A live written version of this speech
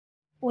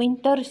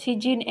winter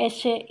season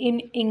essay in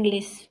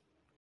English.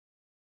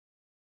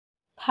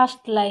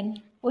 First line.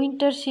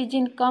 Winter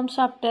season comes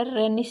after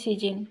rainy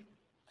season.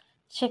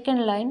 Second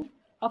line.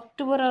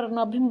 October or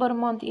November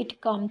month it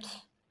comes.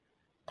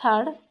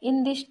 Third. In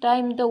this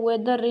time the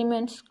weather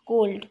remains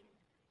cold.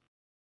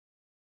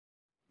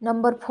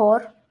 Number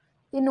 4.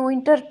 In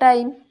winter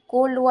time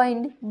cold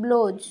wind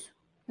blows.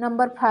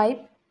 Number 5.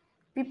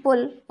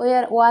 People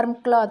wear warm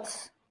clothes.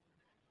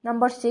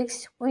 Number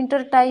 6.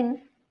 Winter time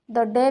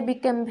the day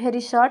became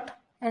very short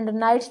and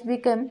nights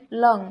became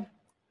long.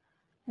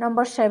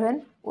 Number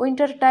 7.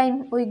 Winter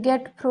time we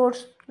get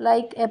fruits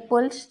like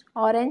apples,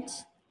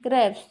 oranges,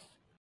 grapes.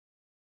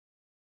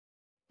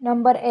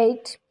 Number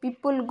 8.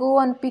 People go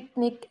on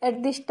picnic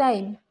at this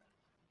time.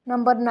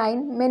 Number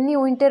 9. Many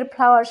winter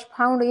flowers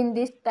found in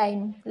this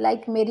time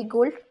like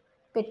marigold,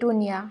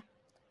 petunia.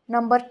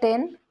 Number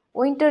 10.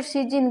 Winter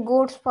season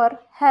good for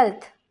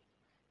health.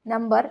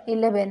 Number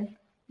 11.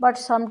 But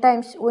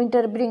sometimes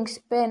winter brings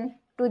pain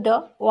to the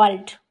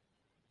world.